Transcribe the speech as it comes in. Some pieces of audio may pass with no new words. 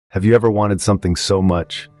Have you ever wanted something so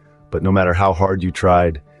much, but no matter how hard you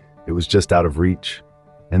tried, it was just out of reach?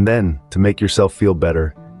 And then, to make yourself feel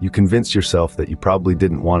better, you convinced yourself that you probably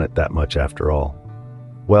didn't want it that much after all.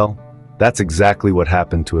 Well, that's exactly what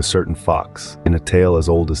happened to a certain fox in a tale as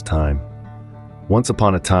old as time. Once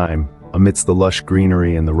upon a time, amidst the lush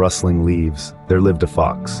greenery and the rustling leaves, there lived a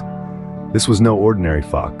fox. This was no ordinary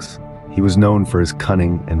fox. He was known for his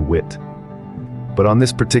cunning and wit. But on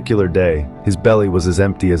this particular day, his belly was as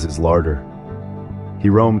empty as his larder. He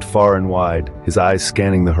roamed far and wide, his eyes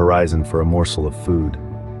scanning the horizon for a morsel of food.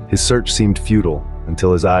 His search seemed futile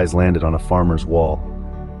until his eyes landed on a farmer's wall.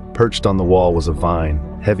 Perched on the wall was a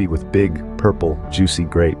vine, heavy with big, purple, juicy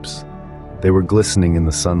grapes. They were glistening in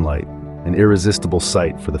the sunlight, an irresistible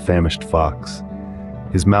sight for the famished fox.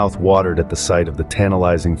 His mouth watered at the sight of the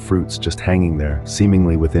tantalizing fruits just hanging there,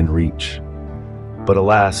 seemingly within reach. But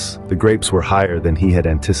alas, the grapes were higher than he had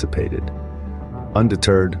anticipated.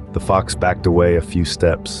 Undeterred, the fox backed away a few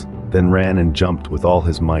steps, then ran and jumped with all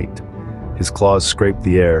his might. His claws scraped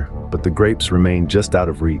the air, but the grapes remained just out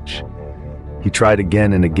of reach. He tried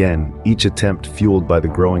again and again, each attempt fueled by the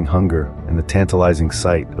growing hunger and the tantalizing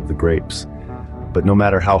sight of the grapes. But no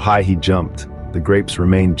matter how high he jumped, the grapes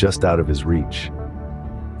remained just out of his reach.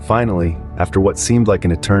 Finally, after what seemed like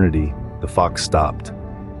an eternity, the fox stopped.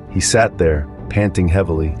 He sat there, panting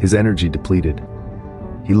heavily, his energy depleted.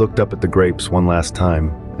 He looked up at the grapes one last time,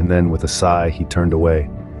 and then with a sigh, he turned away.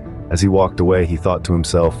 As he walked away, he thought to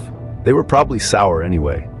himself, they were probably sour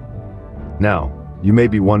anyway. Now, you may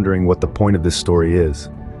be wondering what the point of this story is.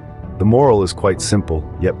 The moral is quite simple,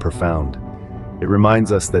 yet profound. It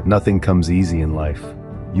reminds us that nothing comes easy in life.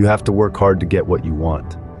 You have to work hard to get what you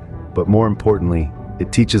want. But more importantly,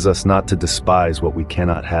 it teaches us not to despise what we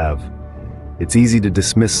cannot have. It's easy to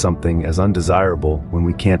dismiss something as undesirable when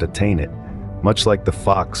we can't attain it, much like the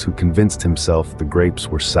fox who convinced himself the grapes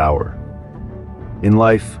were sour. In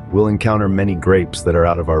life, we'll encounter many grapes that are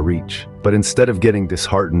out of our reach, but instead of getting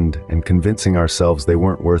disheartened and convincing ourselves they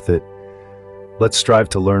weren't worth it, let's strive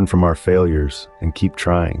to learn from our failures and keep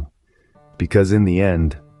trying. Because in the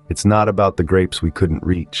end, it's not about the grapes we couldn't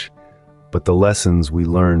reach, but the lessons we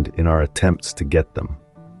learned in our attempts to get them.